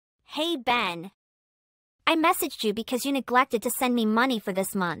Hey Ben, I messaged you because you neglected to send me money for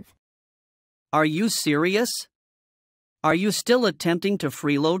this month. Are you serious? Are you still attempting to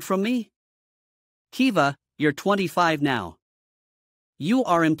freeload from me? Kiva, you're 25 now. You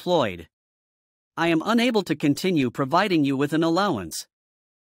are employed. I am unable to continue providing you with an allowance.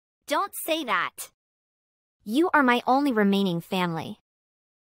 Don't say that. You are my only remaining family.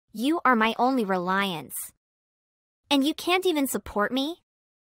 You are my only reliance. And you can't even support me?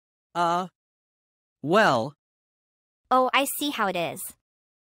 Well. Oh, I see how it is.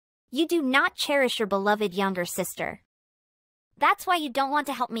 You do not cherish your beloved younger sister. That's why you don't want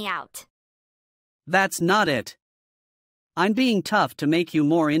to help me out. That's not it. I'm being tough to make you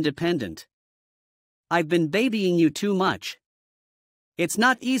more independent. I've been babying you too much. It's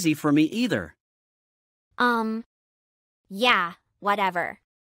not easy for me either. Yeah, whatever.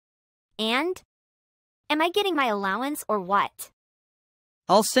 And? Am I getting my allowance or what?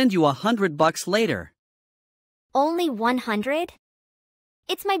 I'll send you $100 later. Only 100?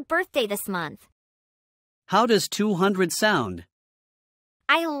 It's my birthday this month. How does 200 sound?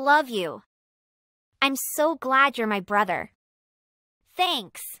 I love you. I'm so glad you're my brother.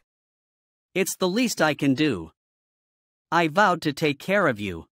 Thanks. It's the least I can do. I vowed to take care of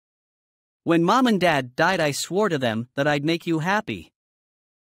you. When Mom and Dad died, I swore to them that I'd make you happy.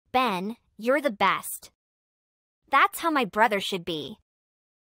 Ben, you're the best. That's how my brother should be.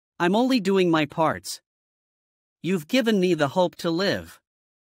 I'm only doing my parts. You've given me the hope to live.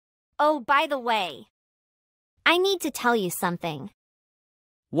 Oh, by the way, I need to tell you something.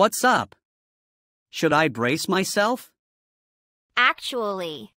 What's up? Should I brace myself?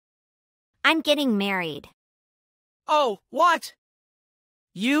 Actually, I'm getting married. Oh, what?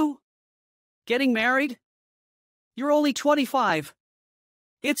 You? Getting married? You're only 25.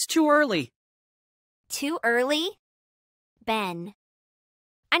 It's too early. Too early? Ben,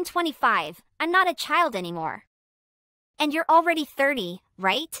 I'm 25. I'm not a child anymore. And you're already 30,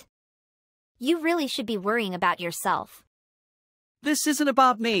 right? You really should be worrying about yourself. This isn't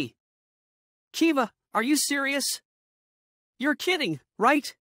about me. Kiva, are you serious? You're kidding,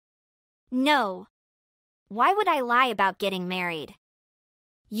 right? No. Why would I lie about getting married?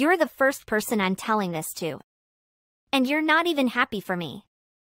 You're the first person I'm telling this to. And you're not even happy for me.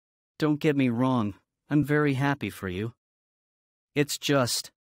 Don't get me wrong. I'm very happy for you. It's just...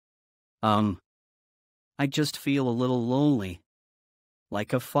 I just feel a little lonely.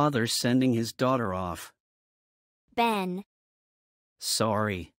 Like a father sending his daughter off. Ben.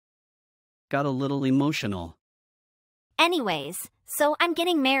 Sorry. Got a little emotional. Anyways, so I'm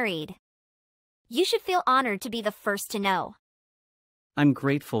getting married. You should feel honored to be the first to know. I'm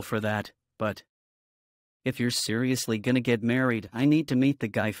grateful for that, but... if you're seriously gonna get married, I need to meet the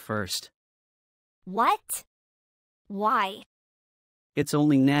guy first. What? Why? It's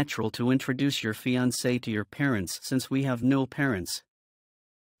only natural to introduce your fiancé to your parents since we have no parents.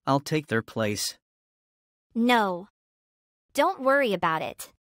 I'll take their place. No. Don't worry about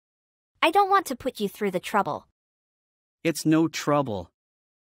it. I don't want to put you through the trouble. It's no trouble.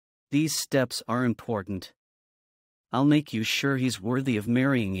 These steps are important. I'll make you sure he's worthy of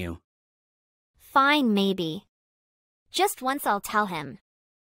marrying you. Fine, maybe. Just once I'll tell him.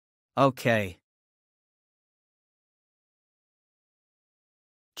 Okay.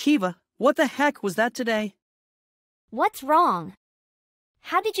 Kiva, what the heck was that today? What's wrong?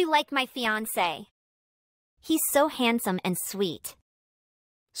 How did you like my fiancé? He's so handsome and sweet.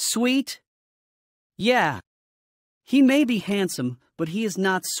 Sweet? Yeah. He may be handsome, but he is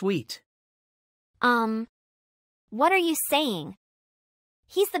not sweet. What are you saying?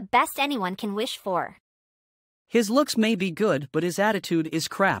 He's the best anyone can wish for. His looks may be good, but his attitude is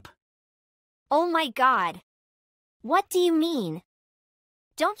crap. Oh my God. What do you mean?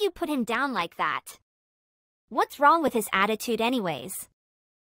 Don't you put him down like that. What's wrong with his attitude anyways?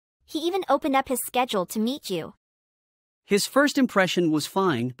 He even opened up his schedule to meet you. His first impression was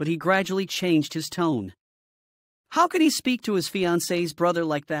fine, but he gradually changed his tone. How could he speak to his fiancé's brother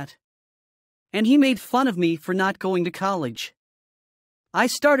like that? And he made fun of me for not going to college. I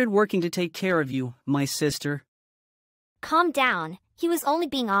started working to take care of you, my sister. Calm down, he was only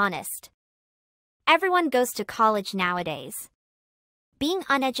being honest. Everyone goes to college nowadays. Being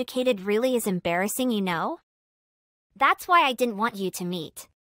uneducated really is embarrassing, you know? That's why I didn't want you to meet.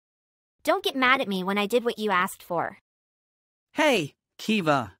 Don't get mad at me when I did what you asked for. Hey,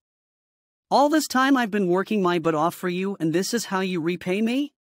 Kiva. All this time I've been working my butt off for you, and this is how you repay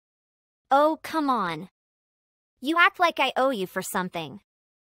me? Oh, come on. You act like I owe you for something.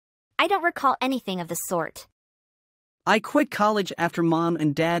 I don't recall anything of the sort. I quit college after Mom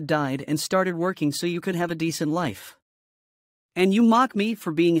and Dad died and started working so you could have a decent life. And you mock me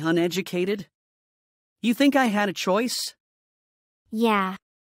for being uneducated? You think I had a choice? Yeah.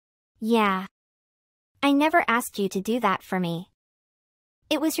 I never asked you to do that for me.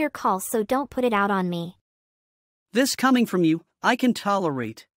 It was your call, so don't put it out on me. This coming from you, I can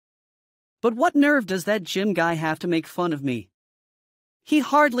tolerate. But what nerve does that gym guy have to make fun of me? He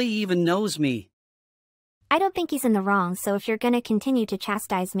hardly even knows me. I don't think he's in the wrong, so if you're gonna continue to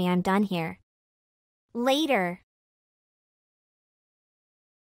chastise me, I'm done here. Later.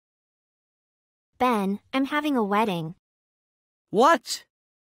 Ben, I'm having a wedding. What?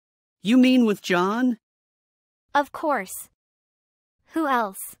 You mean with John? Of course. Who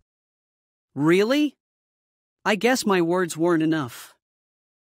else? Really? I guess my words weren't enough.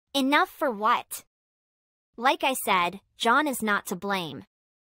 Enough for what? Like I said, John is not to blame.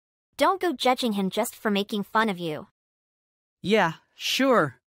 Don't go judging him just for making fun of you. Yeah,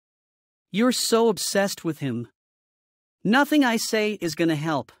 sure. You're so obsessed with him. Nothing I say is gonna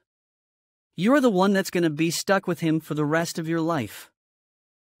help. You're the one that's gonna be stuck with him for the rest of your life.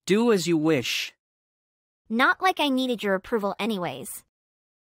 Do as you wish. Not like I needed your approval anyways.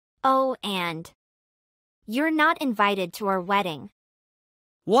 Oh, and you're not invited to our wedding.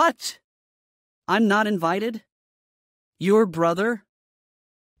 What? I'm not invited? Your brother?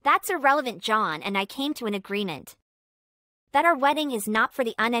 That's irrelevant, John, and I came to an agreement. That our wedding is not for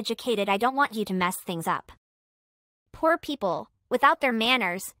the uneducated. I don't want you to mess things up. Poor people, without their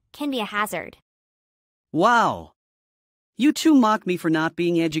manners, can be a hazard. Wow. You two mock me for not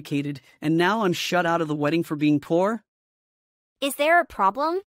being educated, and now I'm shut out of the wedding for being poor? Is there a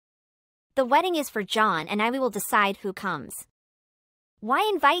problem? The wedding is for John, and I will decide who comes. Why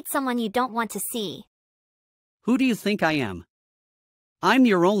invite someone you don't want to see? Who do you think I am? I'm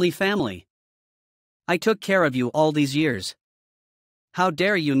your only family. I took care of you all these years. How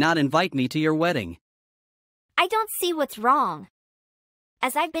dare you not invite me to your wedding? I don't see what's wrong.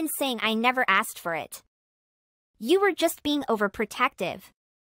 As I've been saying, I never asked for it. You were just being overprotective.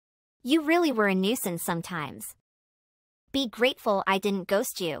 You really were a nuisance sometimes. Be grateful I didn't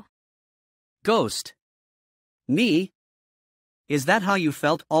ghost you. Ghost? Me? Is that how you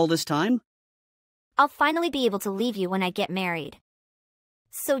felt all this time? I'll finally be able to leave you when I get married.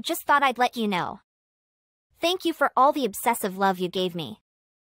 So just thought I'd let you know. Thank you for all the obsessive love you gave me.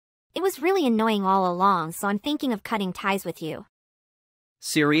 It was really annoying all along, so I'm thinking of cutting ties with you.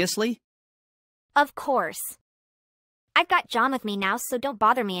 Seriously? Of course. I've got John with me now, so don't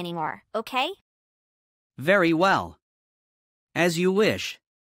bother me anymore, okay? Very well. As you wish.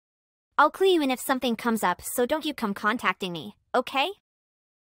 I'll clue you in if something comes up, so don't you come contacting me, okay?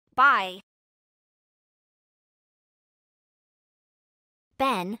 Bye.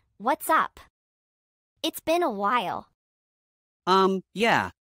 Ben, what's up? It's been a while.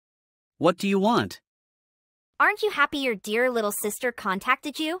 Yeah. What do you want? Aren't you happy your dear little sister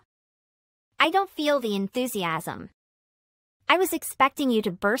contacted you? I don't feel the enthusiasm. I was expecting you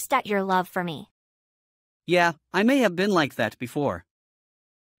to burst out your love for me. Yeah, I may have been like that before.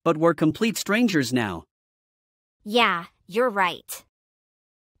 But we're complete strangers now. Yeah, you're right.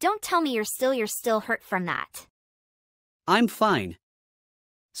 Don't tell me you're still hurt from that. I'm fine.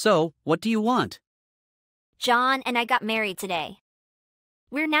 So, what do you want? John and I got married today.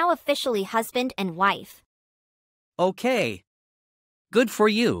 We're now officially husband and wife. Okay. Good for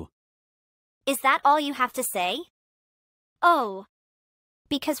you. Is that all you have to say? Oh.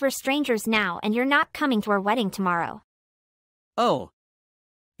 Because we're strangers now and you're not coming to our wedding tomorrow. Oh.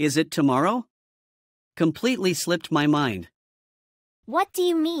 Is it tomorrow? Completely slipped my mind. What do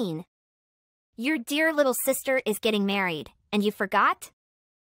you mean? Your dear little sister is getting married, and you forgot?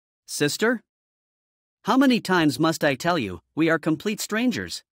 Sister? How many times must I tell you, we are complete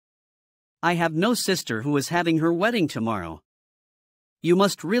strangers? I have no sister who is having her wedding tomorrow. You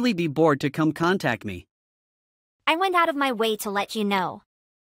must really be bored to come contact me. I went out of my way to let you know.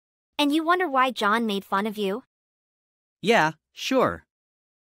 And you wonder why John made fun of you? Yeah, sure.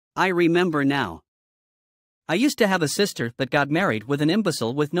 I remember now. I used to have a sister that got married with an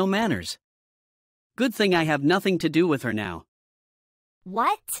imbecile with no manners. Good thing I have nothing to do with her now.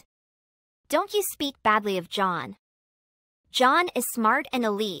 What? Don't you speak badly of John. John is smart and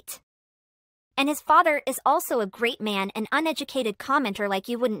elite. And his father is also a great man, an uneducated commenter like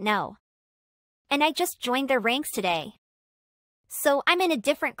you wouldn't know. And I just joined their ranks today. So I'm in a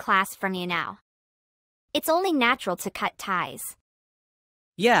different class from you now. It's only natural to cut ties.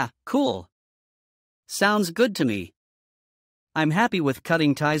 Yeah, cool. Sounds good to me. I'm happy with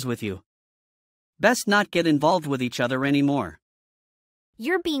cutting ties with you. Best not get involved with each other anymore.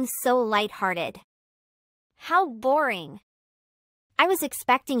 You're being so lighthearted. How boring. I was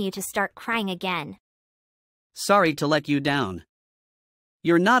expecting you to start crying again. Sorry to let you down.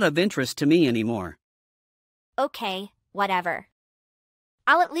 You're not of interest to me anymore. Okay, whatever.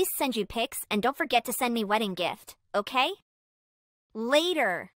 I'll at least send you pics and don't forget to send me wedding gift, okay?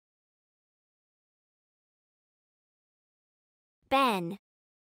 Later. Ben.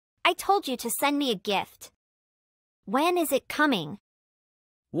 I told you to send me a gift. When is it coming?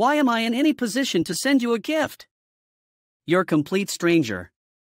 Why am I in any position to send you a gift? You're a complete stranger.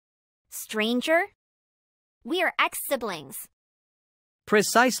 Stranger? We are ex-siblings.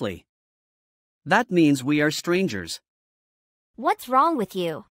 Precisely. That means we are strangers. What's wrong with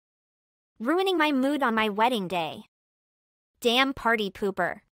you? Ruining my mood on my wedding day. Damn party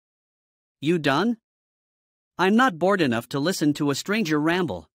pooper. You done? I'm not bored enough to listen to a stranger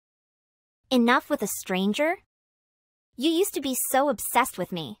ramble. Enough with a stranger? You used to be so obsessed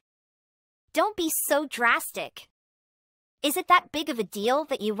with me. Don't be so drastic. Is it that big of a deal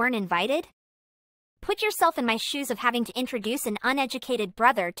that you weren't invited? Put yourself in my shoes of having to introduce an uneducated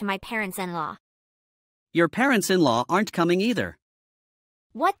brother to my parents-in-law. Your parents-in-law aren't coming either.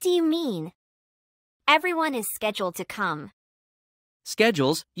 What do you mean? Everyone is scheduled to come.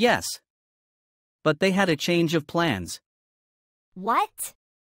 Schedules, yes. But they had a change of plans. What?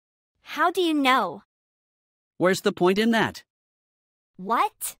 How do you know? Where's the point in that?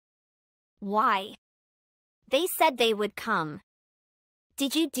 What? Why? They said they would come.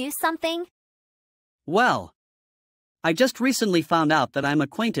 Did you do something? Well, I just recently found out that I'm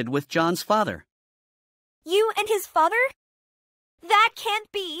acquainted with John's father. You and his father? That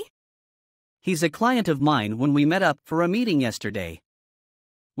can't be. He's a client of mine when we met up for a meeting yesterday.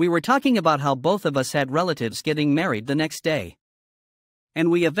 We were talking about how both of us had relatives getting married the next day.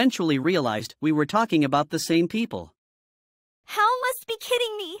 And we eventually realized we were talking about the same people. Hal must be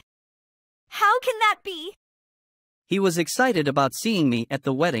kidding me. How can that be? He was excited about seeing me at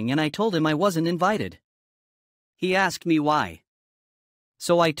the wedding and I told him I wasn't invited. He asked me why.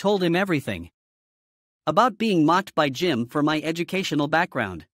 So I told him everything. About being mocked by Jim for my educational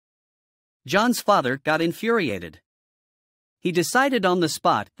background. John's father got infuriated. He decided on the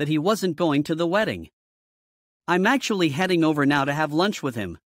spot that he wasn't going to the wedding. I'm actually heading over now to have lunch with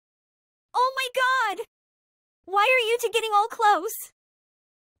him. Oh my God! Why are you two getting all close?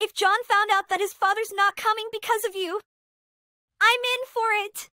 If John found out that his father's not coming because of you, I'm in for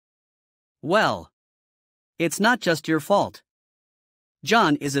it. Well, it's not just your fault.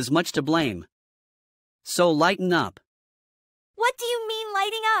 John is as much to blame. So lighten up. What do you mean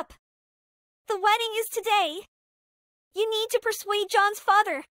lighting up? The wedding is today. You need to persuade John's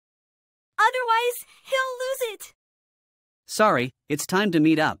father. Otherwise, he'll lose it. Sorry, it's time to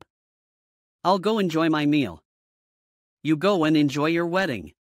meet up. I'll go enjoy my meal. You go and enjoy your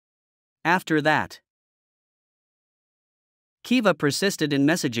wedding. After that. Kiva persisted in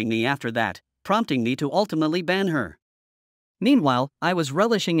messaging me after that, prompting me to ultimately ban her. Meanwhile, I was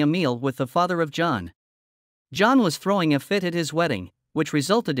relishing a meal with the father of John. John was throwing a fit at his wedding, which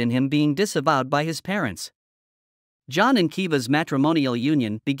resulted in him being disavowed by his parents. John and Kiva's matrimonial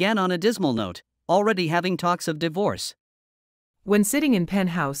union began on a dismal note, already having talks of divorce. When sitting in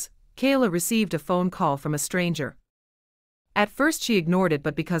penthouse, Kayla received a phone call from a stranger. At first she ignored it,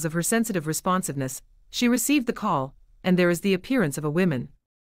 but because of her sensitive responsiveness, she received the call, and there is the appearance of a woman.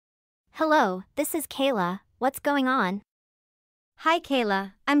 Hello, this is Kayla. What's going on? Hi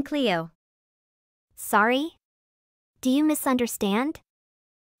Kayla, I'm Cleo. Sorry? Do you misunderstand?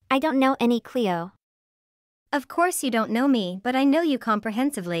 I don't know any Cleo. Of course you don't know me, but I know you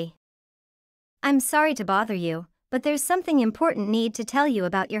comprehensively. I'm sorry to bother you, but there's something important need to tell you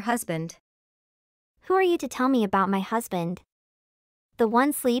about your husband. Who are you to tell me about my husband? The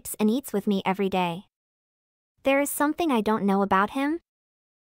one sleeps and eats with me every day. There is something I don't know about him?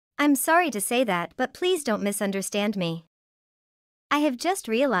 I'm sorry to say that, but please don't misunderstand me. I have just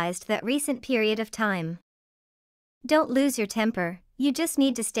realized that recent period of time. Don't lose your temper, you just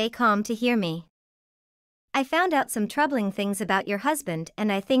need to stay calm to hear me. I found out some troubling things about your husband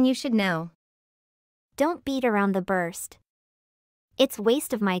and I think you should know. Don't beat around the burst. It's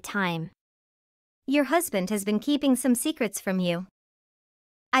waste of my time. Your husband has been keeping some secrets from you.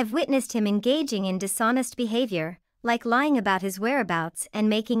 I've witnessed him engaging in dishonest behavior, like lying about his whereabouts and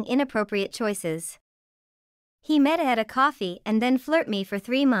making inappropriate choices. He met at a coffee and then flirted me for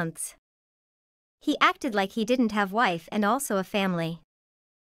 3 months. He acted like he didn't have wife and also a family.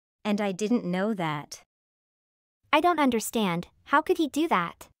 And I didn't know that. I don't understand, how could he do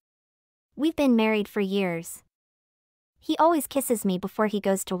that? We've been married for years. He always kisses me before he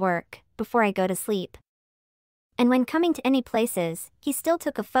goes to work, before I go to sleep. And when coming to any places, he still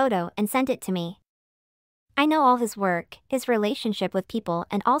took a photo and sent it to me. I know all his work, his relationship with people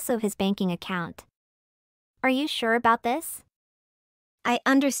and also his banking account. Are you sure about this? I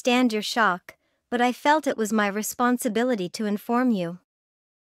understand your shock, but I felt it was my responsibility to inform you.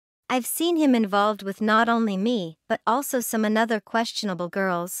 I've seen him involved with not only me but also some another questionable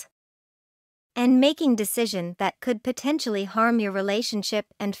girls. And making decisions that could potentially harm your relationship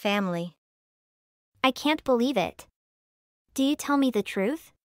and family. I can't believe it. Do you tell me the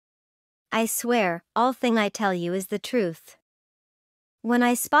truth? I swear, all thing I tell you is the truth. When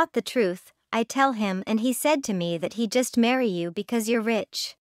I spot the truth, I tell him and he said to me that he just marry you because you're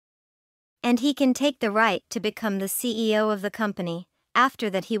rich. And he can take the right to become the CEO of the company, after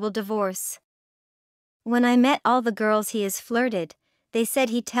that he will divorce. When I met all the girls he has flirted, they said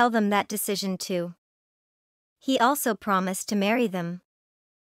he'd tell them that decision too. He also promised to marry them.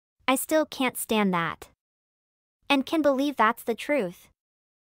 I still can't stand that. And can believe that's the truth.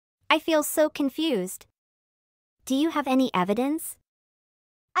 I feel so confused. Do you have any evidence?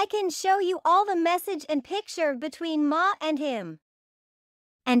 I can show you all the message and picture between Ma and him.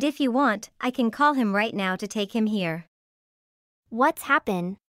 And if you want, I can call him right now to take him here. What's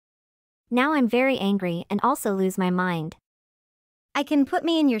happened? Now I'm very angry and also lose my mind. I can put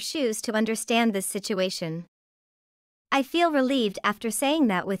me in your shoes to understand this situation. I feel relieved after saying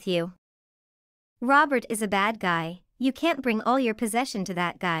that with you. Robert is a bad guy, you can't bring all your possession to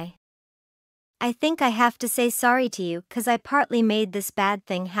that guy. I think I have to say sorry to you cause I partly made this bad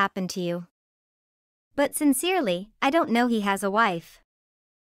thing happen to you. But sincerely, I don't know he has a wife.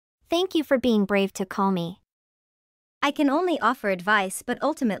 Thank you for being brave to call me. I can only offer advice but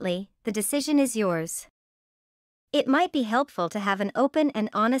ultimately, the decision is yours. It might be helpful to have an open and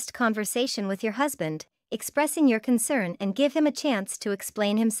honest conversation with your husband, expressing your concern and give him a chance to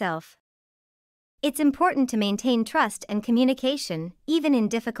explain himself. It's important to maintain trust and communication, even in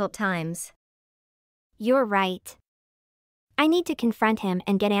difficult times. You're right. I need to confront him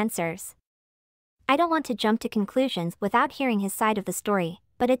and get answers. I don't want to jump to conclusions without hearing his side of the story,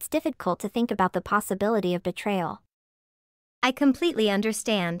 but it's difficult to think about the possibility of betrayal. I completely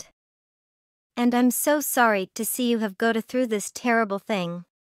understand. And I'm so sorry to see you have go through this terrible thing.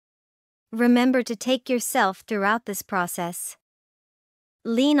 Remember to take yourself throughout this process.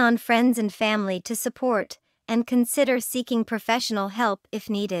 Lean on friends and family to support, and consider seeking professional help if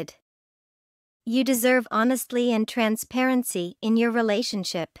needed. You deserve honesty and transparency in your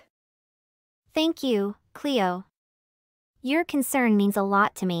relationship. Thank you, Cleo. Your concern means a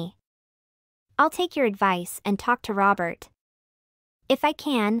lot to me. I'll take your advice and talk to Robert. If I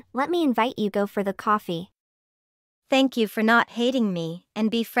can, let me invite you go for the coffee. Thank you for not hating me and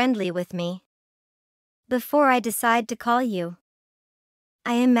be friendly with me. Before I decide to call you,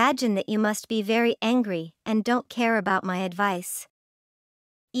 I imagine that you must be very angry and don't care about my advice.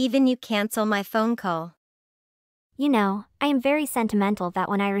 Even you cancel my phone call. You know, I am very sentimental that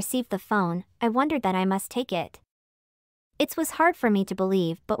when I received the phone, I wondered that I must take it. It was hard for me to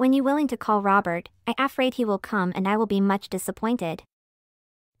believe, but when you willing to call Robert, I afraid he will come and I will be much disappointed.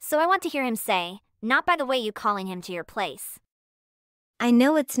 So I want to hear him say, not by the way you calling him to your place. I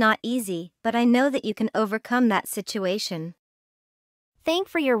know it's not easy, but I know that you can overcome that situation. Thank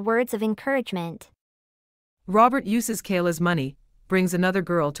for your words of encouragement. Robert uses Kayla's money, brings another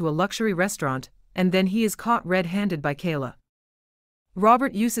girl to a luxury restaurant, and then he is caught red-handed by Kayla.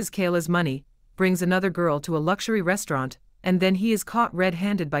 Robert uses Kayla's money, brings another girl to a luxury restaurant, and then he is caught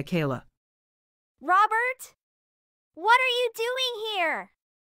red-handed by Kayla. Robert? What are you doing here?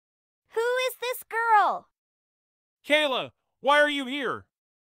 Who is this girl? Kayla, why are you here?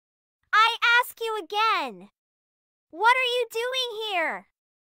 I ask you again. What are you doing here?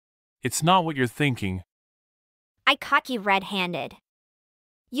 It's not what you're thinking. I caught you red-handed.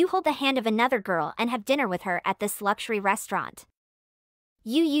 You hold the hand of another girl and have dinner with her at this luxury restaurant.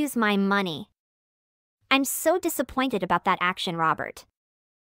 You use my money. I'm so disappointed about that action, Robert.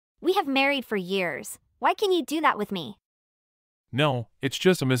 We have married for years. Why can you do that with me? No, it's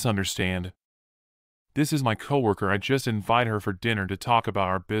just a misunderstand. This is my coworker. I just invite her for dinner to talk about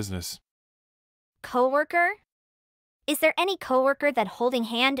our business. Coworker? Is there any coworker that holding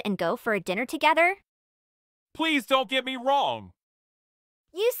hand and go for a dinner together? Please don't get me wrong.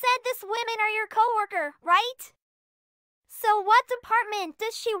 You said this woman are your coworker, right? So what department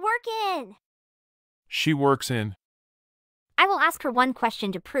does she work in? She works in. I will ask her one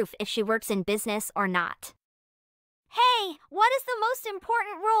question to prove if she works in business or not. Hey, what is the most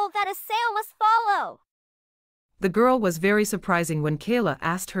important rule that a sale must follow? The girl was very surprising when Kayla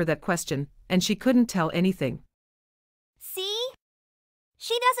asked her that question, and she couldn't tell anything. See?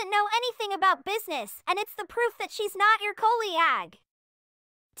 She doesn't know anything about business, and it's the proof that she's not your colleague.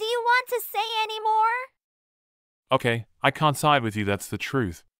 Do you want to say any more? Okay, I can't side with you, that's the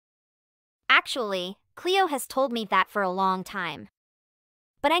truth. Actually, Cleo has told me that for a long time.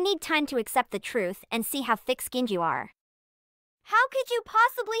 But I need time to accept the truth and see how thick-skinned you are. How could you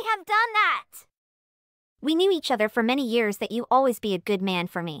possibly have done that? We knew each other for many years that you always be a good man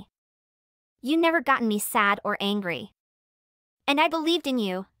for me. You never gotten me sad or angry. And I believed in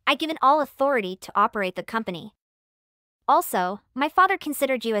you. I given all authority to operate the company. Also, my father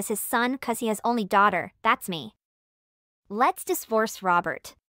considered you as his son cause he has only daughter, that's me. Let's divorce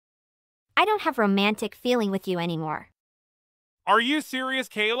Robert. I don't have romantic feeling with you anymore. Are you serious,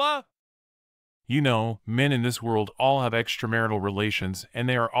 Kayla? You know, men in this world all have extramarital relations and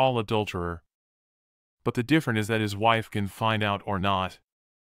they are all adulterer. But the difference is that his wife can find out or not.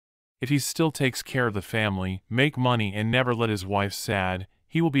 If he still takes care of the family, make money and never let his wife sad,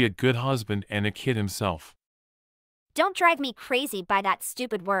 he will be a good husband and a kid himself. Don't drive me crazy by that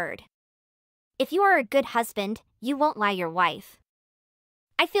stupid word. If you are a good husband, you won't lie your wife.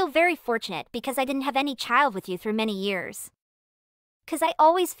 I feel very fortunate because I didn't have any child with you through many years. Cause I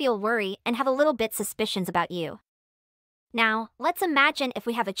always feel worry and have a little bit suspicions about you. Now, let's imagine if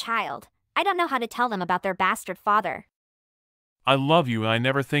we have a child. I don't know how to tell them about their bastard father. I love you and I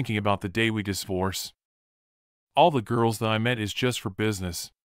never thinking about the day we divorce. All the girls that I met is just for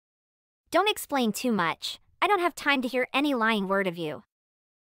business. Don't explain too much. I don't have time to hear any lying word of you.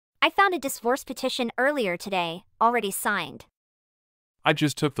 I found a divorce petition earlier today, already signed. I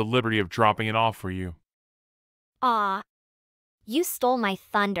just took the liberty of dropping it off for you. Aw. You stole my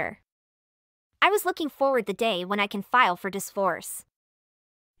thunder. I was looking forward the day when I can file for divorce.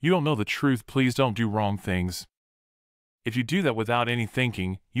 You don't know the truth, please don't do wrong things. If you do that without any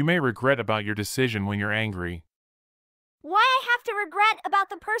thinking, you may regret about your decision when you're angry. Why I have to regret about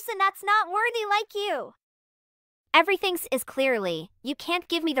the person that's not worthy like you? Everything is clearly, you can't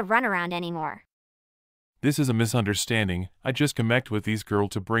give me the runaround anymore. This is a misunderstanding. I just connect with these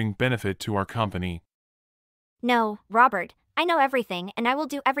girls to bring benefit to our company. No, Robert, I know everything and I will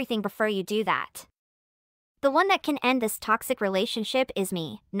do everything before you do that. The one that can end this toxic relationship is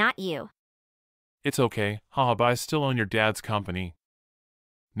me, not you. It's okay, haha, but I still own your dad's company.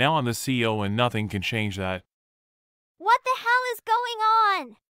 Now I'm the CEO and nothing can change that. What the hell is going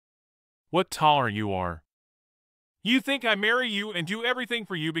on? What tolerant you are. You think I marry you and do everything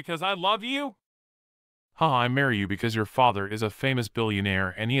for you because I love you? Haha, I marry you because your father is a famous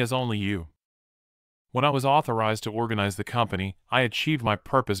billionaire and he has only you. When I was authorized to organize the company, I achieved my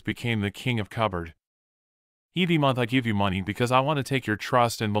purpose, became the king of cupboard. Every month I give you money because I want to take your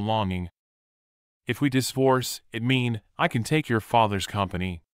trust and belonging. If we divorce, it mean I can take your father's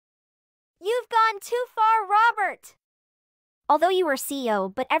company. You've gone too far, Robert! Although you were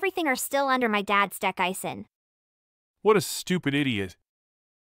CEO, but everything are still under my dad's Steckisen. What a stupid idiot.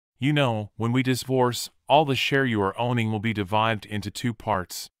 You know, when we divorce, all the share you are owning will be divided into 2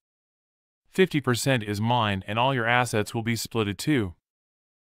 parts. 50% is mine and all your assets will be splitted too.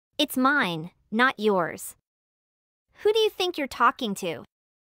 It's mine, not yours. Who do you think you're talking to?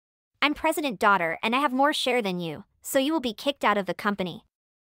 I'm president daughter and I have more share than you, so you will be kicked out of the company.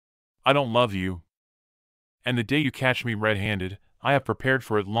 I don't love you. And the day you catch me red-handed, I have prepared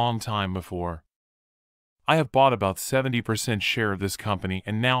for it long time before. I have bought about 70% share of this company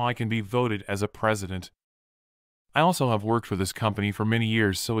and now I can be voted as a president. I also have worked for this company for many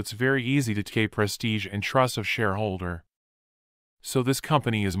years, so it's very easy to take prestige and trust of shareholder. So this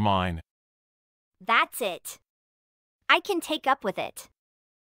company is mine. That's it. I can take up with it.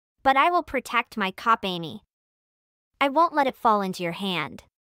 But I will protect my cop Amy. I won't let it fall into your hand.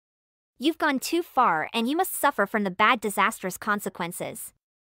 You've gone too far and you must suffer from the bad disastrous consequences.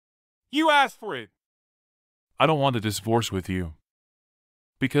 You asked for it. I don't want to divorce with you.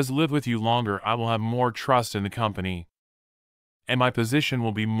 Because live with you longer, I will have more trust in the company. And my position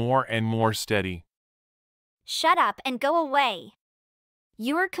will be more and more steady. Shut up and go away.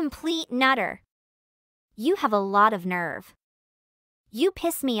 You're a complete nutter. You have a lot of nerve. You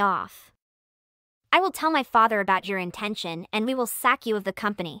piss me off. I will tell my father about your intention and we will sack you of the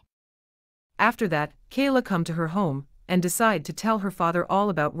company. After that, Kayla come to her home and decide to tell her father all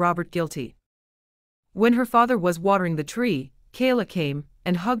about Robert guilty. When her father was watering the tree, Kayla came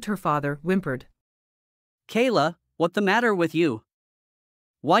and hugged her father, whimpered. Kayla, what the matter with you?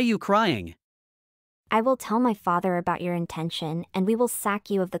 Why you crying? I will tell my father about your intention and we will sack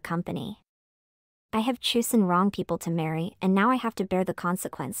you of the company. I have chosen wrong people to marry and now I have to bear the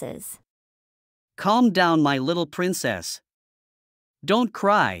consequences. Calm down, my little princess. Don't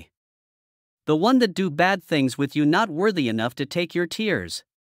cry. The one that do bad things with you not worthy enough to take your tears.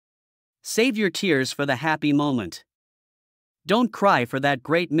 Save your tears for the happy moment. Don't cry for that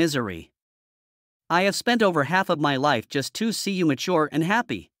great misery. I have spent over half of my life just to see you mature and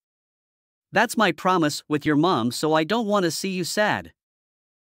happy. That's my promise with your mom, so I don't want to see you sad.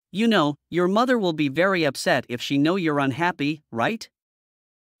 You know, your mother will be very upset if she know you're unhappy, right?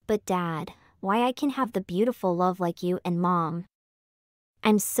 But Dad, why I can have the beautiful love like you and Mom?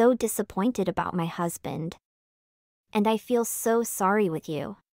 I'm so disappointed about my husband. And I feel so sorry with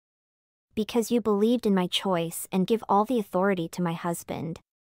you. Because you believed in my choice and give all the authority to my husband.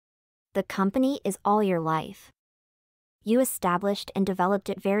 The company is all your life. You established and developed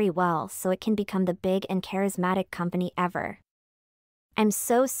it very well so it can become the big and charismatic company ever. I'm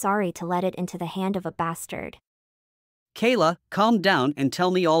so sorry to let it into the hand of a bastard. Kayla, calm down and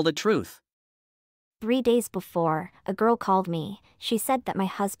tell me all the truth. 3 days before, a girl called me. She said that my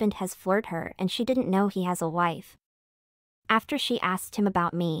husband has flirted her and she didn't know he has a wife. After she asked him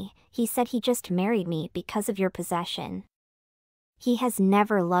about me, he said he just married me because of your possession. He has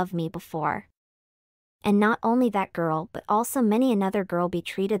never loved me before. And not only that girl but also many another girl be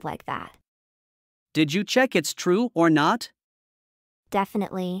treated like that. Did you check it's true or not?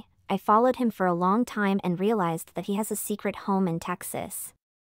 Definitely. I followed him for a long time and realized that he has a secret home in Texas.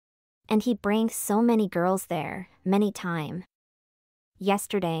 And he brings so many girls there, many time.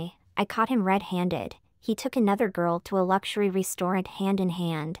 Yesterday, I caught him red-handed. He took another girl to a luxury restaurant hand in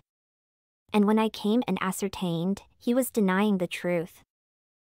hand. And when I came and ascertained, he was denying the truth.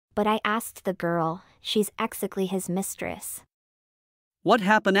 But I asked the girl, she's exactly his mistress. What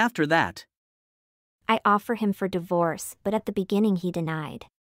happened after that? I offer him for divorce, but at the beginning he denied.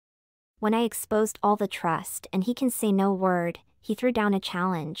 When I exposed all the trust and he can say no word, he threw down a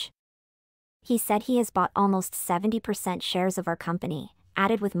challenge. He said he has bought almost 70% shares of our company.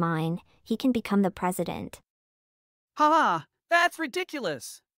 Added with mine, he can become the president. Ha! That's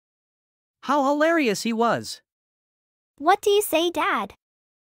ridiculous! How hilarious he was! What do you say, Dad?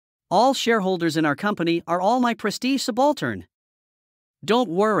 All shareholders in our company are all my prestige subaltern. Don't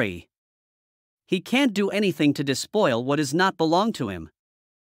worry. He can't do anything to despoil what does not belong to him.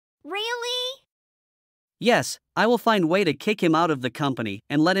 Really? Yes, I will find way to kick him out of the company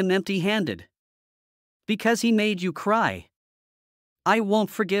and let him empty-handed. Because he made you cry. I won't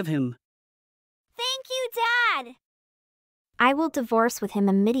forgive him. Thank you, Dad! I will divorce with him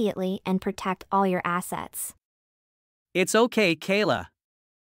immediately and protect all your assets. It's okay, Kayla.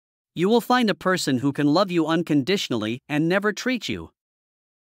 You will find a person who can love you unconditionally and never treat you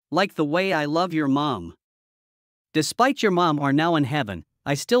like the way I love your mom. Despite your mom are now in heaven,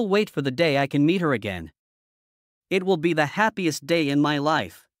 I still wait for the day I can meet her again. It will be the happiest day in my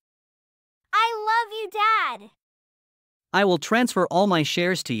life. I love you, Dad! I will transfer all my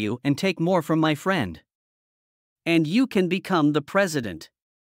shares to you and take more from my friend. And you can become the president.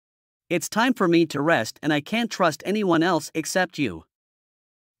 It's time for me to rest and I can't trust anyone else except you.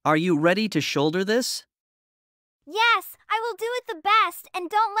 Are you ready to shoulder this? Yes, I will do it the best and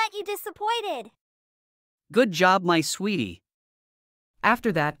don't let you disappointed. Good job, my sweetie.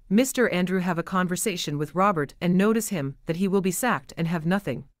 After that, Mr. Andrew have a conversation with Robert and notice him that he will be sacked and have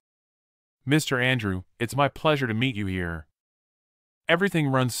nothing. Mr. Andrew, it's my pleasure to meet you here. Everything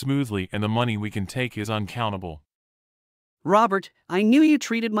runs smoothly and the money we can take is uncountable. Robert, I knew you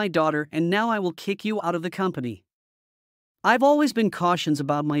treated my daughter and now I will kick you out of the company. I've always been cautious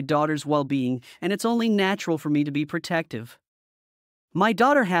about my daughter's well-being and it's only natural for me to be protective. My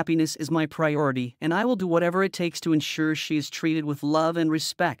daughter's happiness is my priority and I will do whatever it takes to ensure she is treated with love and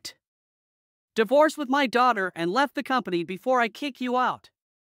respect. Divorced with my daughter and left the company before I kick you out.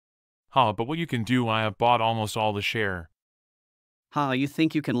 But what you can do, I have bought almost all the share. You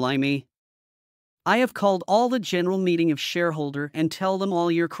think you can lie me? I have called all the general meeting of shareholder and tell them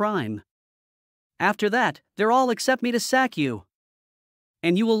all your crime. After that, they're all accept me to sack you.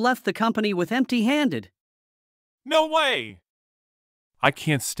 And you will left the company with empty-handed. No way! I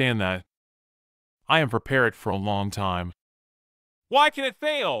can't stand that. I am prepared for a long time. Why can it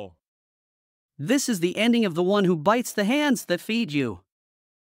fail? This is the ending of the one who bites the hands that feed you.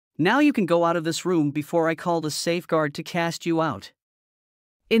 Now you can go out of this room before I call the safeguard to cast you out.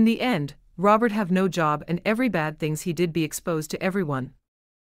 In the end, Robert have no job and every bad things he did be exposed to everyone.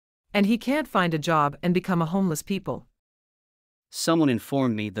 And he can't find a job and become a homeless people. Someone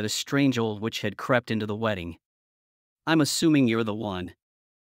informed me that a strange old witch had crept into the wedding. I'm assuming you're the one.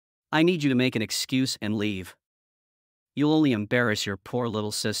 I need you to make an excuse and leave. You'll only embarrass your poor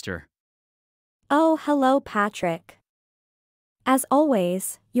little sister. Oh, hello, Patrick. As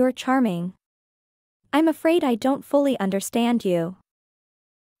always, you're charming. I'm afraid I don't fully understand you.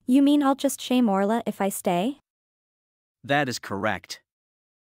 You mean I'll just shame Orla if I stay? That is correct.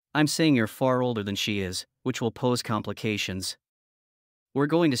 I'm saying you're far older than she is, which will pose complications. We're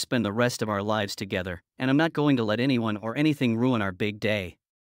going to spend the rest of our lives together, and I'm not going to let anyone or anything ruin our big day.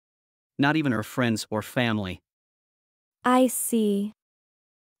 not even her friends or family. I see.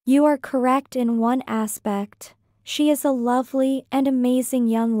 You are correct in one aspect. She is a lovely and amazing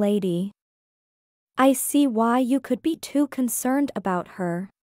young lady. I see why you could be too concerned about her.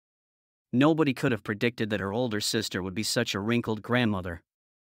 Nobody could have predicted that her older sister would be such a wrinkled grandmother.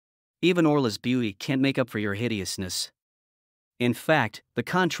 Even Orla's beauty can't make up for your hideousness. In fact, the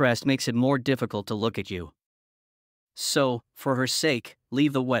contrast makes it more difficult to look at you. So, for her sake,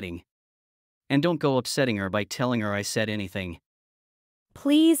 leave the wedding. And don't go upsetting her by telling her I said anything.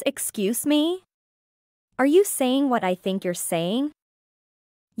 Please excuse me? Are you saying what I think you're saying?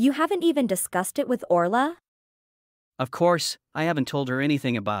 You haven't even discussed it with Orla? Of course, I haven't told her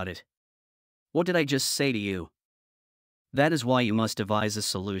anything about it. What did I just say to you? That is why you must devise a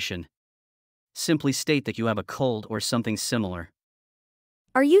solution. Simply state that you have a cold or something similar.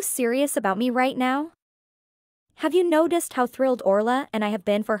 Are you serious about me right now? Have you noticed how thrilled Orla and I have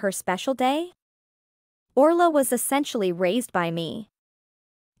been for her special day? Orla was essentially raised by me.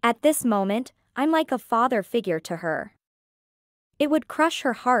 At this moment, I'm like a father figure to her. It would crush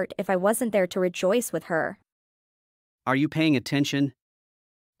her heart if I wasn't there to rejoice with her. Are you paying attention?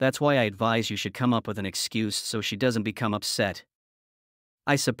 That's why I advise you should come up with an excuse so she doesn't become upset.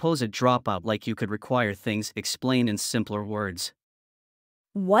 I suppose a dropout like you could require things explained in simpler words.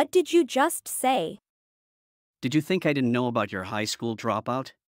 What did you just say? Did you think I didn't know about your high school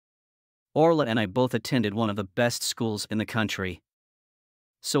dropout? Orla and I both attended one of the best schools in the country.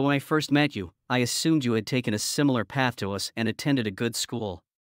 So when I first met you, I assumed you had taken a similar path to us and attended a good school.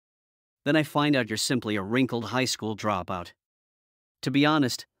 Then I find out you're simply a wrinkled high school dropout. To be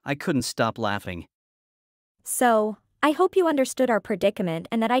honest, I couldn't stop laughing. So, I hope you understood our predicament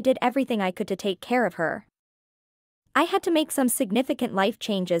and that I did everything I could to take care of her. I had to make some significant life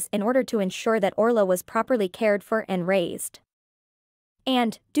changes in order to ensure that Orla was properly cared for and raised.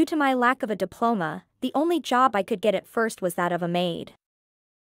 And, due to my lack of a diploma, the only job I could get at first was that of a maid.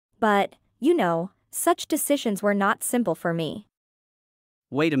 But, you know, such decisions were not simple for me.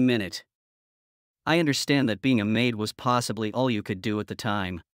 Wait a minute. I understand that being a maid was possibly all you could do at the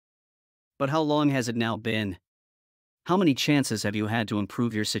time. But how long has it now been? How many chances have you had to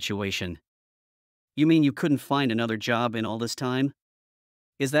improve your situation? You mean you couldn't find another job in all this time?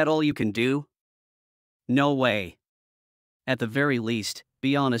 Is that all you can do? No way. At the very least,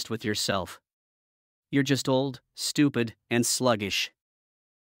 be honest with yourself. You're just old, stupid, and sluggish.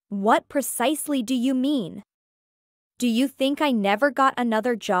 What precisely do you mean? Do you think I never got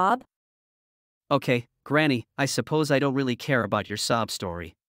another job? Okay, Granny, I suppose I don't really care about your sob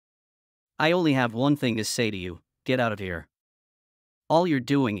story. I only have one thing to say to you: get out of here. All you're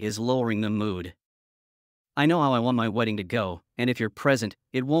doing is lowering the mood. I know how I want my wedding to go, and if you're present,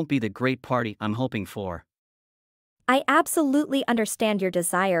 it won't be the great party I'm hoping for. I absolutely understand your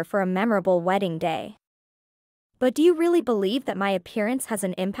desire for a memorable wedding day. But do you really believe that my appearance has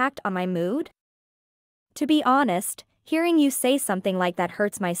an impact on my mood? To be honest, hearing you say something like that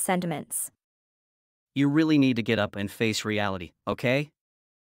hurts my sentiments. You really need to get up and face reality, okay?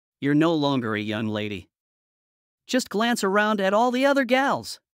 You're no longer a young lady. Just glance around at all the other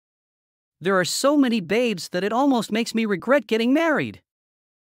gals. There are so many babes that it almost makes me regret getting married.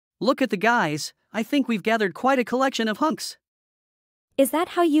 Look at the guys, I think we've gathered quite a collection of hunks. Is that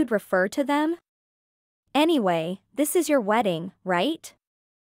how you'd refer to them? Anyway, this is your wedding, right?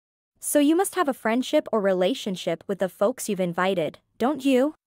 So you must have a friendship or relationship with the folks you've invited, don't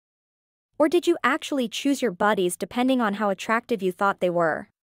you? Or did you actually choose your buddies depending on how attractive you thought they were?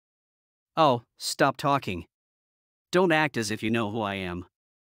 Oh, stop talking. Don't act as if you know who I am.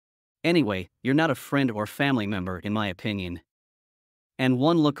 Anyway, you're not a friend or family member in my opinion. And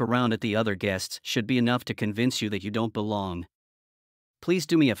one look around at the other guests should be enough to convince you that you don't belong. Please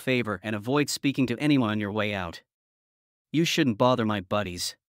do me a favor and avoid speaking to anyone on your way out. You shouldn't bother my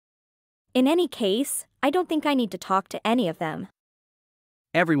buddies. In any case, I don't think I need to talk to any of them.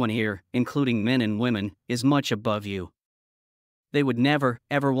 Everyone here, including men and women, is much above you. They would never,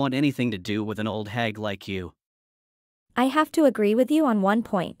 ever want anything to do with an old hag like you. I have to agree with you on one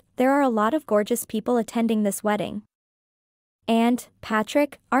point. There are a lot of gorgeous people attending this wedding. And,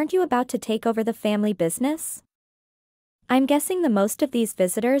 Patrick, aren't you about to take over the family business? I'm guessing the most of these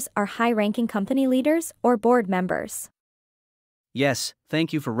visitors are high-ranking company leaders or board members. Yes,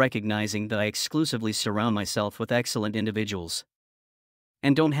 thank you for recognizing that I exclusively surround myself with excellent individuals.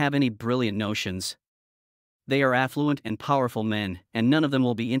 And don't have any brilliant notions. They are affluent and powerful men, and none of them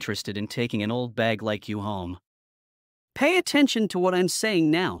will be interested in taking an old bag like you home. Pay attention to what I'm saying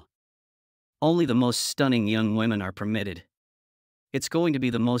now. Only the most stunning young women are permitted. It's going to be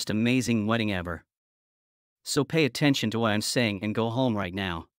the most amazing wedding ever. So pay attention to what I'm saying and go home right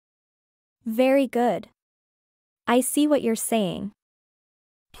now. Very good. I see what you're saying.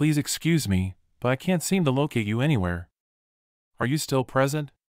 Please excuse me, but I can't seem to locate you anywhere. Are you still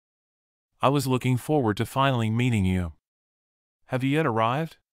present? I was looking forward to finally meeting you. Have you yet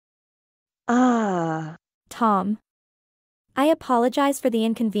arrived? Tom. I apologize for the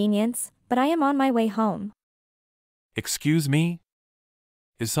inconvenience, but I am on my way home. Excuse me?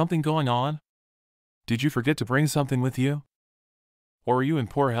 Is something going on? Did you forget to bring something with you? Or are you in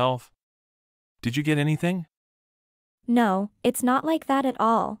poor health? Did you get anything? No, it's not like that at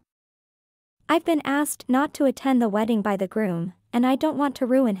all. I've been asked not to attend the wedding by the groom, and I don't want to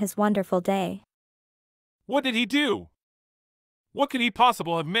ruin his wonderful day. What did he do? What could he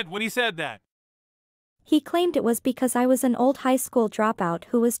possibly have meant when he said that? He claimed it was because I was an old high school dropout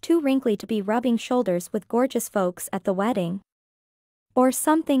who was too wrinkly to be rubbing shoulders with gorgeous folks at the wedding. Or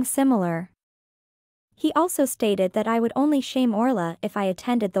something similar. He also stated that I would only shame Orla if I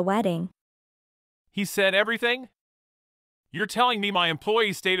attended the wedding. He said everything? You're telling me my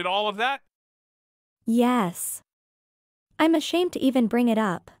employee stated all of that? Yes. I'm ashamed to even bring it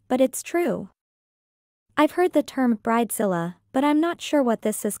up, but it's true. I've heard the term bridezilla, but I'm not sure what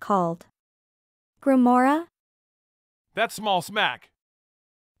this is called. Grumora? That small smack.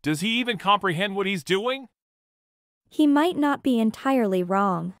 Does he even comprehend what he's doing? He might not be entirely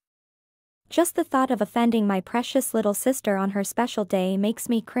wrong. Just the thought of offending my precious little sister on her special day makes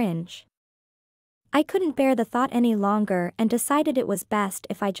me cringe. I couldn't bear the thought any longer and decided it was best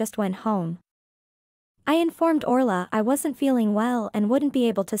if I just went home. I informed Orla I wasn't feeling well and wouldn't be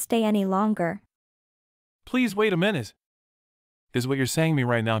able to stay any longer. Please wait a minute. Is what you're saying me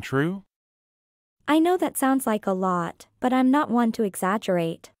right now true? I know that sounds like a lot, but I'm not one to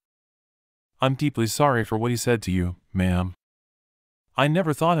exaggerate. I'm deeply sorry for what he said to you, ma'am. I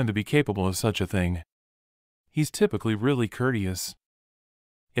never thought him to be capable of such a thing. He's typically really courteous.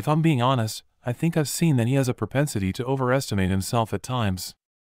 If I'm being honest, I think I've seen that he has a propensity to overestimate himself at times.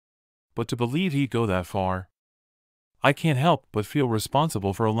 But to believe he'd go that far, I can't help but feel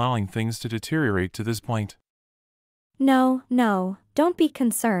responsible for allowing things to deteriorate to this point. No, don't be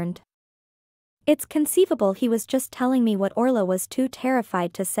concerned. It's conceivable he was just telling me what Orla was too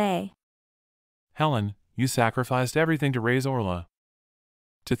terrified to say. Helen, you sacrificed everything to raise Orla.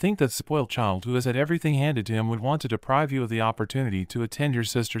 To think that spoiled child who has had everything handed to him would want to deprive you of the opportunity to attend your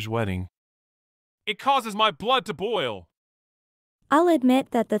sister's wedding. It causes my blood to boil. I'll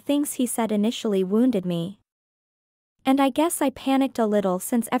admit that the things he said initially wounded me. And I guess I panicked a little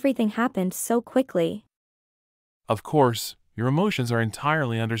since everything happened so quickly. Of course, your emotions are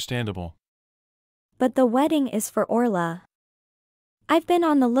entirely understandable. But the wedding is for Orla. I've been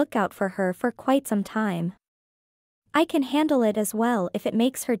on the lookout for her for quite some time. I can handle it as well if it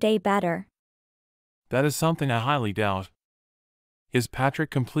makes her day better. That is something I highly doubt. Is Patrick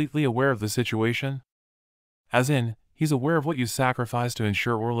completely aware of the situation? As in, he's aware of what you sacrificed to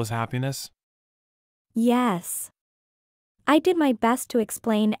ensure Orla's happiness? Yes. I did my best to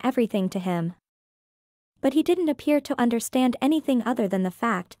explain everything to him. But he didn't appear to understand anything other than the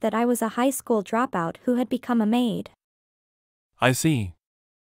fact that I was a high school dropout who had become a maid. I see.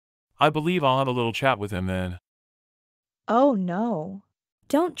 I believe I'll have a little chat with him then. Oh no.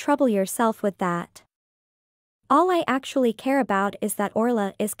 Don't trouble yourself with that. All I actually care about is that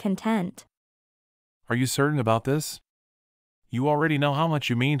Orla is content. Are you certain about this? You already know how much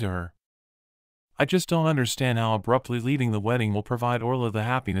you mean to her. I just don't understand how abruptly leaving the wedding will provide Orla the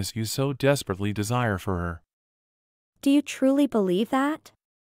happiness you so desperately desire for her. Do you truly believe that?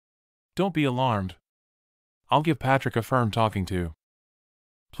 Don't be alarmed. I'll give Patrick a firm talking to.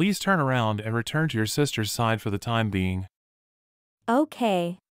 Please turn around and return to your sister's side for the time being.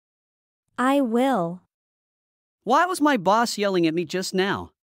 Okay. I will. Why was my boss yelling at me just now?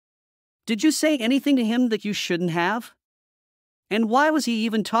 Did you say anything to him that you shouldn't have? And why was he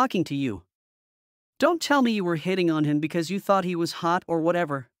even talking to you? Don't tell me you were hitting on him because you thought he was hot or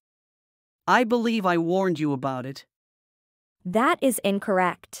whatever. I believe I warned you about it. That is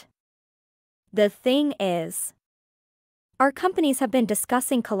incorrect. The thing is, our companies have been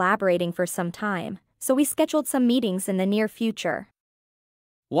discussing collaborating for some time, so we scheduled some meetings in the near future.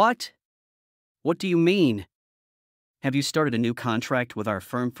 What? What do you mean? Have you started a new contract with our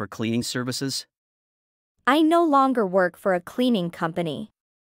firm for cleaning services? I no longer work for a cleaning company.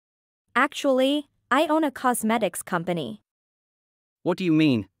 Actually, I own a cosmetics company. What do you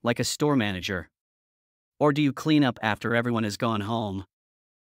mean, like a store manager? Or do you clean up after everyone has gone home?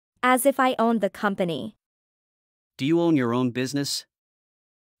 As if I owned the company. Do you own your own business?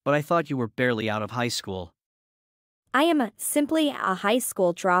 But I thought you were barely out of high school. I am simply a high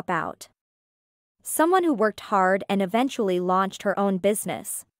school dropout. Someone who worked hard and eventually launched her own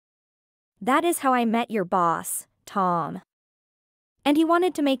business. That is how I met your boss, Tom. And he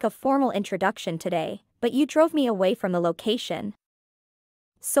wanted to make a formal introduction today, but you drove me away from the location.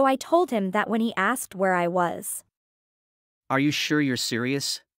 So I told him that when he asked where I was. Are you sure you're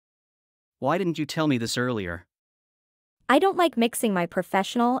serious? Why didn't you tell me this earlier? I don't like mixing my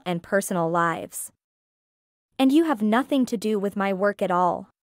professional and personal lives. And you have nothing to do with my work at all.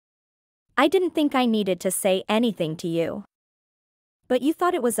 I didn't think I needed to say anything to you. But you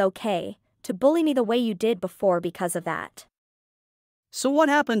thought it was okay to bully me the way you did before because of that. So what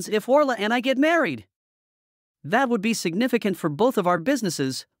happens if Orla and I get married? That would be significant for both of our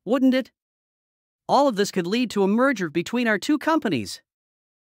businesses, wouldn't it? All of this could lead to a merger between our two companies.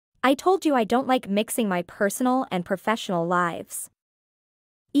 I told you I don't like mixing my personal and professional lives.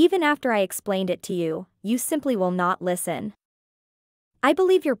 Even after I explained it to you, you simply will not listen. I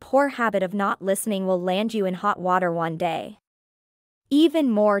believe your poor habit of not listening will land you in hot water one day. Even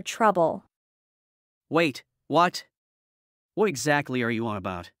more trouble. Wait, what? What exactly are you on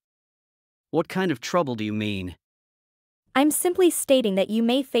about? What kind of trouble do you mean? I'm simply stating that you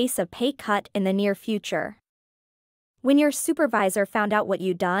may face a pay cut in the near future. When your supervisor found out what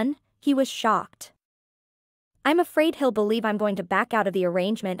you'd done, he was shocked. I'm afraid he'll believe I'm going to back out of the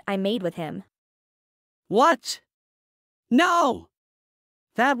arrangement I made with him. What? No!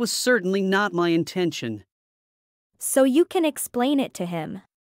 That was certainly not my intention. So you can explain it to him.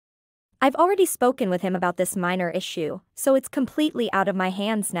 I've already spoken with him about this minor issue, so it's completely out of my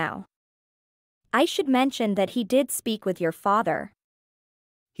hands now. I should mention that he did speak with your father.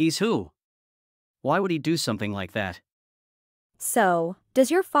 He's who? Why would he do something like that? So, does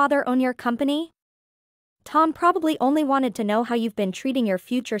your father own your company? Tom probably only wanted to know how you've been treating your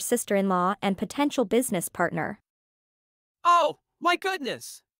future sister-in-law and potential business partner. Oh, my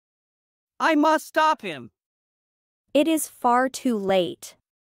goodness! I must stop him! It is far too late.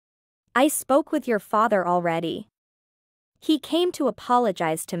 I spoke with your father already. He came to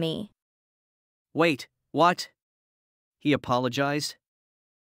apologize to me. Wait, what? He apologized?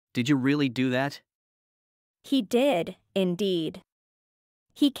 Did you really do that? He did, indeed.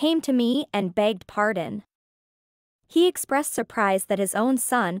 He came to me and begged pardon. He expressed surprise that his own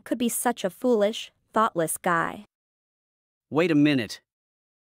son could be such a foolish, thoughtless guy. Wait a minute.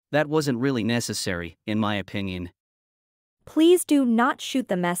 That wasn't really necessary, in my opinion. Please do not shoot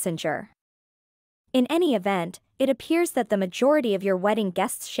the messenger. In any event, it appears that the majority of your wedding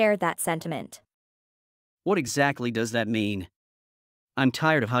guests share that sentiment. What exactly does that mean? I'm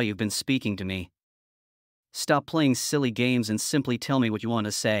tired of how you've been speaking to me. Stop playing silly games and simply tell me what you want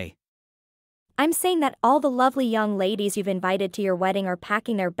to say. I'm saying that all the lovely young ladies you've invited to your wedding are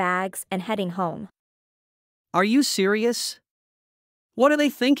packing their bags and heading home. Are you serious? What are they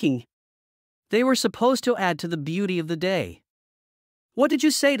thinking? They were supposed to add to the beauty of the day. What did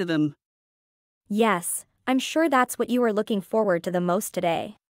you say to them? Yes, I'm sure that's what you were looking forward to the most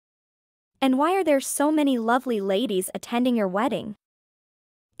today. And why are there so many lovely ladies attending your wedding?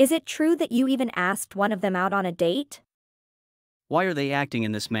 Is it true that you even asked one of them out on a date? Why are they acting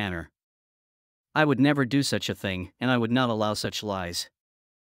in this manner? I would never do such a thing, and I would not allow such lies.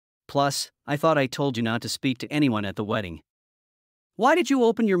 Plus, I thought I told you not to speak to anyone at the wedding. Why did you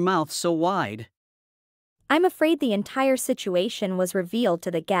open your mouth so wide? I'm afraid the entire situation was revealed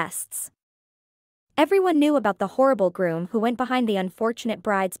to the guests. Everyone knew about the horrible groom who went behind the unfortunate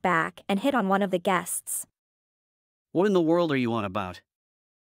bride's back and hit on one of the guests. What in the world are you on about?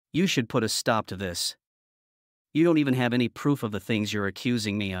 You should put a stop to this. You don't even have any proof of the things you're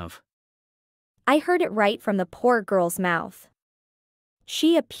accusing me of. I heard it right from the poor girl's mouth.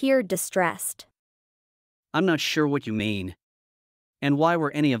 She appeared distressed. I'm not sure what you mean. And why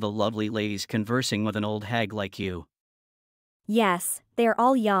were any of the lovely ladies conversing with an old hag like you? Yes, they are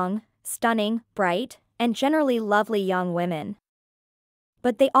all young, stunning, bright, and generally lovely young women.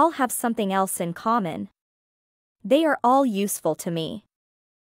 But they all have something else in common. They are all useful to me.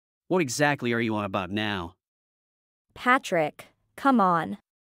 What exactly are you on about now? Patrick, come on.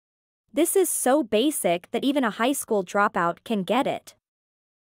 This is so basic that even a high school dropout can get it.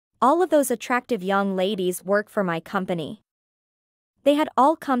 All of those attractive young ladies work for my company. They had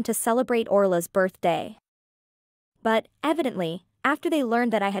all come to celebrate Orla's birthday. But, evidently, after they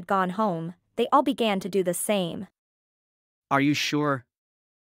learned that I had gone home, they all began to do the same. Are you sure?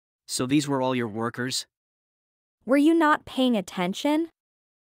 So these were all your workers? Were you not paying attention?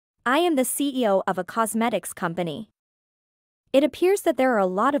 I am the CEO of a cosmetics company. It appears that there are a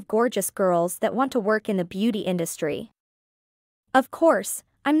lot of gorgeous girls that want to work in the beauty industry. Of course,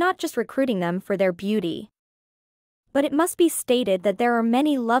 I'm not just recruiting them for their beauty. But it must be stated that there are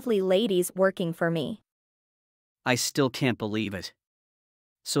many lovely ladies working for me. I still can't believe it.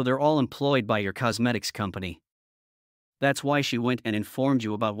 So they're all employed by your cosmetics company. That's why she went and informed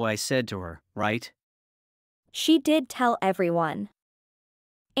you about what I said to her, right? She did tell everyone.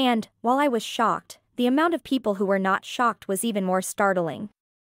 And, while I was shocked, the amount of people who were not shocked was even more startling.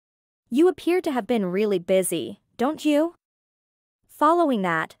 You appear to have been really busy, don't you? Following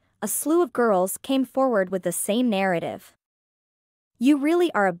that, a slew of girls came forward with the same narrative. You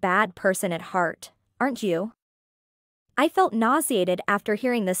really are a bad person at heart, aren't you? I felt nauseated after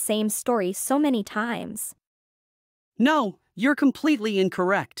hearing the same story so many times. No, you're completely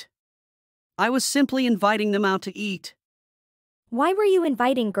incorrect. I was simply inviting them out to eat. Why were you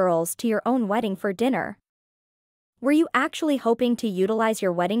inviting girls to your own wedding for dinner? Were you actually hoping to utilize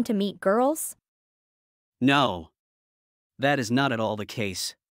your wedding to meet girls? No. That is not at all the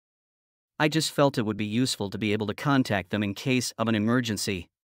case. I just felt it would be useful to be able to contact them in case of an emergency.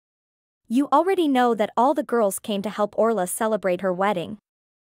 You already know that all the girls came to help Orla celebrate her wedding.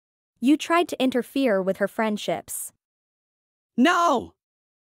 You tried to interfere with her friendships. No!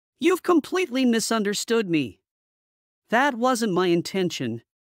 You've completely misunderstood me. That wasn't my intention.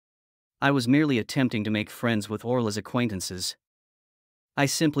 I was merely attempting to make friends with Orla's acquaintances. I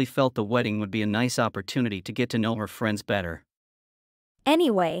simply felt the wedding would be a nice opportunity to get to know her friends better.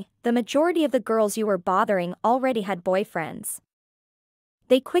 Anyway, the majority of the girls you were bothering already had boyfriends.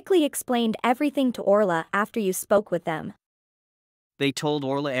 They quickly explained everything to Orla after you spoke with them. They told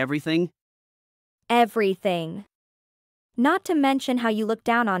Orla everything? Everything. Not to mention how you looked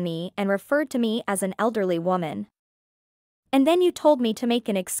down on me and referred to me as an elderly woman. And then you told me to make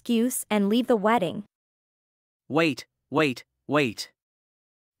an excuse and leave the wedding. Wait.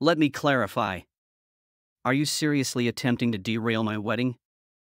 Let me clarify. Are you seriously attempting to derail my wedding?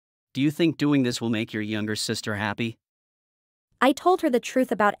 Do you think doing this will make your younger sister happy? I told her the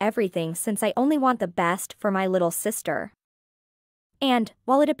truth about everything since I only want the best for my little sister. And,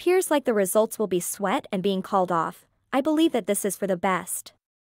 while it appears like the results will be sweat and being called off, I believe that this is for the best.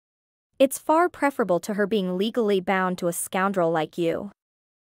 It's far preferable to her being legally bound to a scoundrel like you.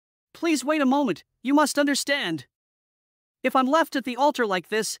 Please wait a moment, you must understand. If I'm left at the altar like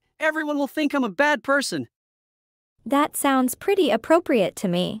this, everyone will think I'm a bad person. That sounds pretty appropriate to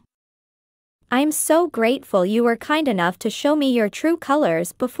me. I'm so grateful you were kind enough to show me your true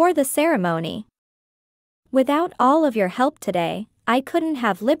colors before the ceremony. Without all of your help today, I couldn't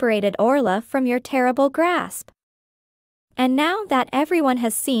have liberated Orla from your terrible grasp. And now that everyone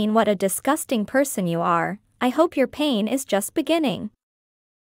has seen what a disgusting person you are, I hope your pain is just beginning.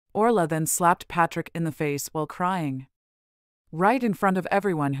 Orla then slapped Patrick in the face while crying. Right in front of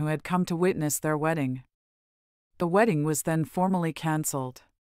everyone who had come to witness their wedding. The wedding was then formally cancelled.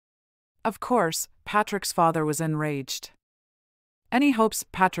 Of course, Patrick's father was enraged. Any hopes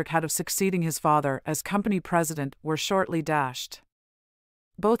Patrick had of succeeding his father as company president were shortly dashed.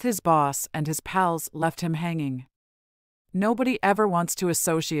 Both his boss and his pals left him hanging. Nobody ever wants to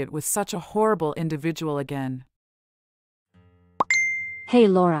associate with such a horrible individual again. Hey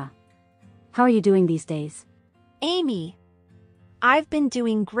Laura. How are you doing these days? Amy, I've been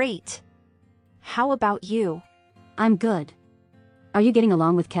doing great. How about you? I'm good. Are you getting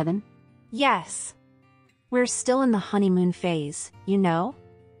along with Kevin? Yes. We're still in the honeymoon phase, you know?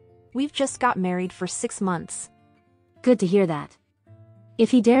 We've just got married for 6 months. Good to hear that.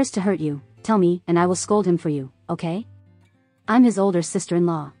 If he dares to hurt you, tell me and I will scold him for you, okay? I'm his older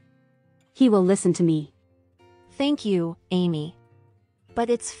sister-in-law. He will listen to me. Thank you, Amy. But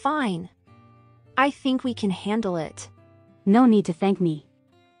it's fine. I think we can handle it. No need to thank me.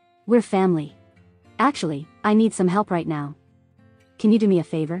 We're family. Actually, I need some help right now. Can you do me a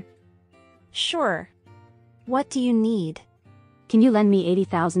favor? Sure. What do you need? Can you lend me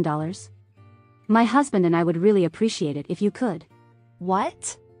 $80,000? My husband and I would really appreciate it if you could.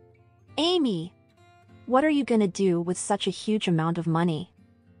 What? Amy, what are you gonna do with such a huge amount of money?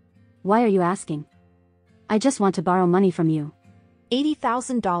 Why are you asking? I just want to borrow money from you.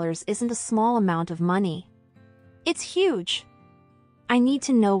 $80,000 isn't a small amount of money. It's huge. I need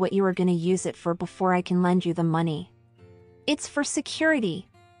to know what you are gonna use it for before I can lend you the money. It's for security.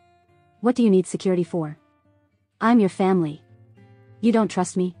 What do you need security for? I'm your family. You don't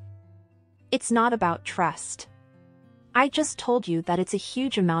trust me? It's not about trust. I just told you that it's a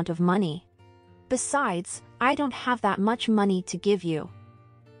huge amount of money. Besides, I don't have that much money to give you.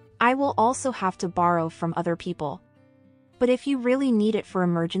 I will also have to borrow from other people. But if you really need it for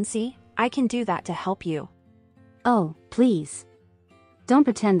emergency, I can do that to help you. Oh, please. Don't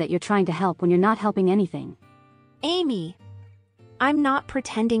pretend that you're trying to help when you're not helping anything. Amy, I'm not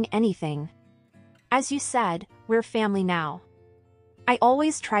pretending anything. As you said, we're family now. I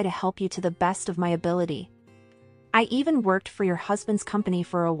always try to help you to the best of my ability. I even worked for your husband's company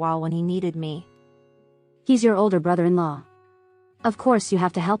for a while when he needed me. He's your older brother-in-law. Of course you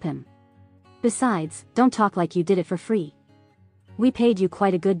have to help him. Besides, don't talk like you did it for free. We paid you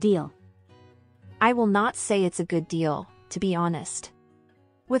quite a good deal. I will not say it's a good deal, to be honest.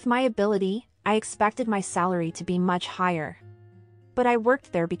 With my ability, I expected my salary to be much higher. But I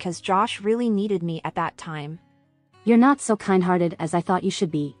worked there because Josh really needed me at that time. You're not so kind-hearted as I thought you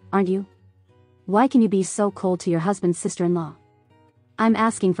should be, aren't you? Why can you be so cold to your husband's sister-in-law? I'm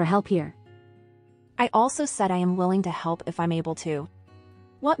asking for help here. I also said I am willing to help if I'm able to.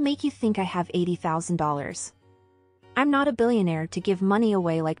 What make you think I have $80,000? I'm not a billionaire to give money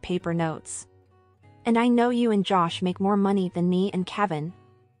away like paper notes. And I know you and Josh make more money than me and Kevin.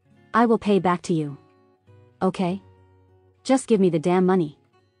 I will pay back to you. Okay? Just give me the damn money.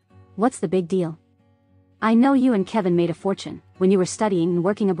 What's the big deal? I know you and Kevin made a fortune when you were studying and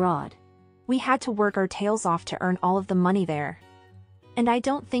working abroad. We had to work our tails off to earn all of the money there. And I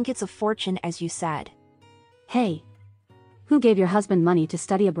don't think it's a fortune as you said. Hey. Who gave your husband money to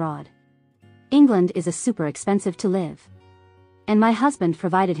study abroad? England is a super expensive to live. And my husband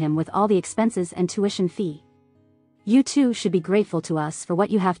provided him with all the expenses and tuition fee. You two should be grateful to us for what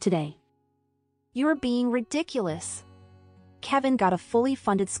you have today. You're being ridiculous. Kevin got a fully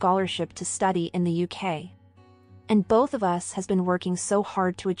funded scholarship to study in the UK. And both of us has been working so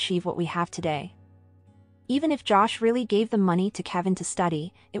hard to achieve what we have today. Even if Josh really gave the money to Kevin to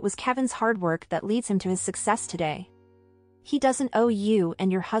study, it was Kevin's hard work that leads him to his success today. He doesn't owe you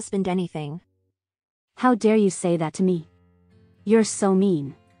and your husband anything. How dare you say that to me? You're so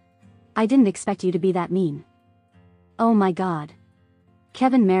mean. I didn't expect you to be that mean. Oh my God.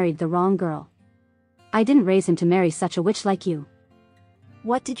 Kevin married the wrong girl. I didn't raise him to marry such a witch like you.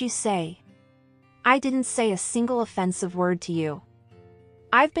 What did you say? I didn't say a single offensive word to you.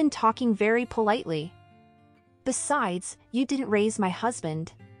 I've been talking very politely. Besides, you didn't raise my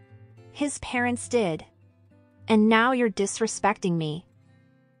husband. His parents did. And now you're disrespecting me.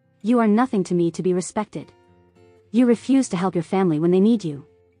 You are nothing to me to be respected. You refuse to help your family when they need you.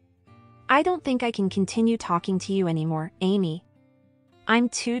 I don't think I can continue talking to you anymore, Amy. I'm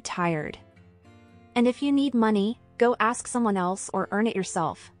too tired. And if you need money, go ask someone else or earn it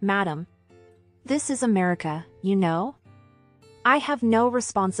yourself, madam. This is America, you know? I have no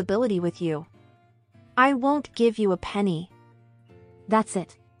responsibility with you. I won't give you a penny. That's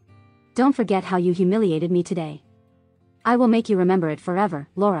it. Don't forget how you humiliated me today. I will make you remember it forever,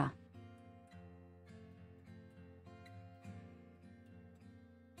 Laura.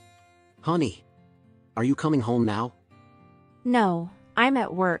 Honey, are you coming home now? No, I'm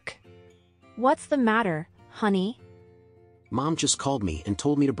at work. What's the matter, honey? Mom just called me and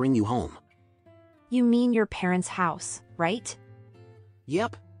told me to bring you home. You mean your parents' house, right?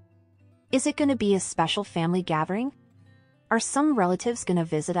 Yep. Is it gonna be a special family gathering? Are some relatives gonna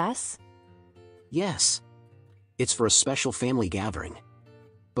visit us? Yes. It's for a special family gathering.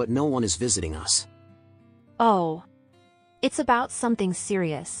 But no one is visiting us. Oh. It's about something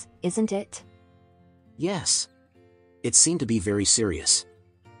serious, isn't it? Yes. It seemed to be very serious.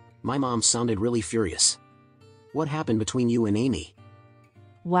 My mom sounded really furious. What happened between you and Amy?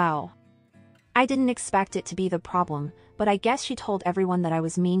 Wow. I didn't expect it to be the problem, but I guess she told everyone that I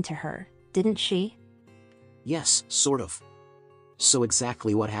was mean to her, didn't she? Yes, sort of. So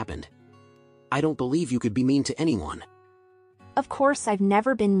exactly what happened? I don't believe you could be mean to anyone. Of course I've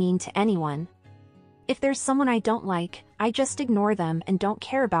never been mean to anyone. If there's someone I don't like, I just ignore them and don't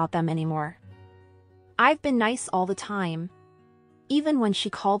care about them anymore. I've been nice all the time. Even when she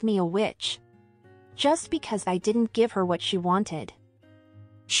called me a witch. Just because I didn't give her what she wanted.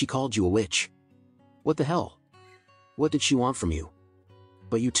 She called you a witch. What the hell? What did she want from you?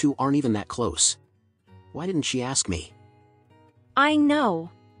 But you two aren't even that close. Why didn't she ask me? I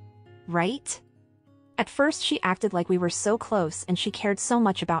know. Right? At first she acted like we were so close and she cared so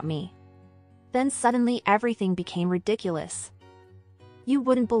much about me. Then suddenly everything became ridiculous. You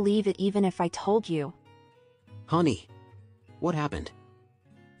wouldn't believe it even if I told you. Honey, what happened?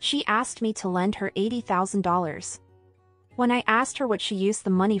 She asked me to lend her $80,000. When I asked her what she used the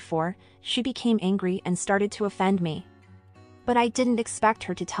money for, she became angry and started to offend me. But I didn't expect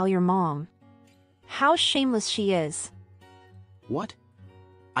her to tell your mom. How shameless she is. What?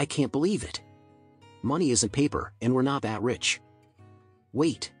 I can't believe it. Money isn't paper, and we're not that rich.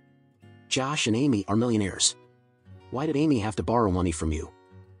 Wait. Josh and Amy are millionaires. Why did Amy have to borrow money from you?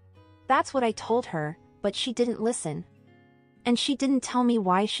 That's what I told her, but she didn't listen. And she didn't tell me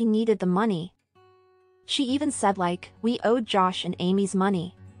why she needed the money. She even said we owed Josh and Amy's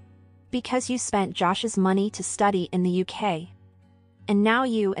money. Because you spent Josh's money to study in the UK. And now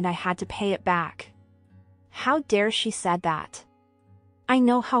you and I had to pay it back. How dare she said that? I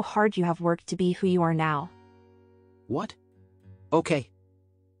know how hard you have worked to be who you are now. What? Okay.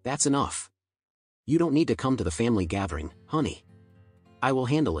 That's enough. You don't need to come to the family gathering, honey. I will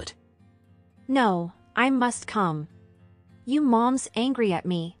handle it. No, I must come. You mom's angry at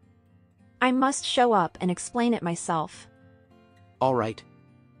me. I must show up and explain it myself. All right.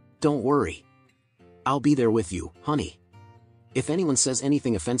 Don't worry. I'll be there with you, honey. If anyone says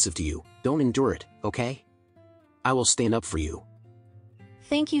anything offensive to you, don't endure it, okay? I will stand up for you.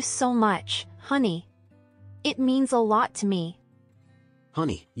 Thank you so much, honey. It means a lot to me.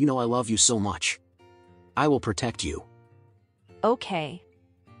 Honey, you know I love you so much. I will protect you. Okay.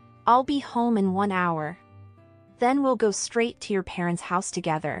 I'll be home in 1 hour. Then we'll go straight to your parents' house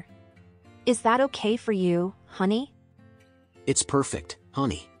together. Is that okay for you, honey? It's perfect,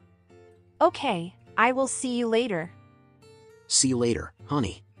 honey. Okay, I will see you later. See you later,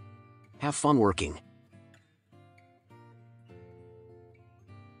 honey. Have fun working.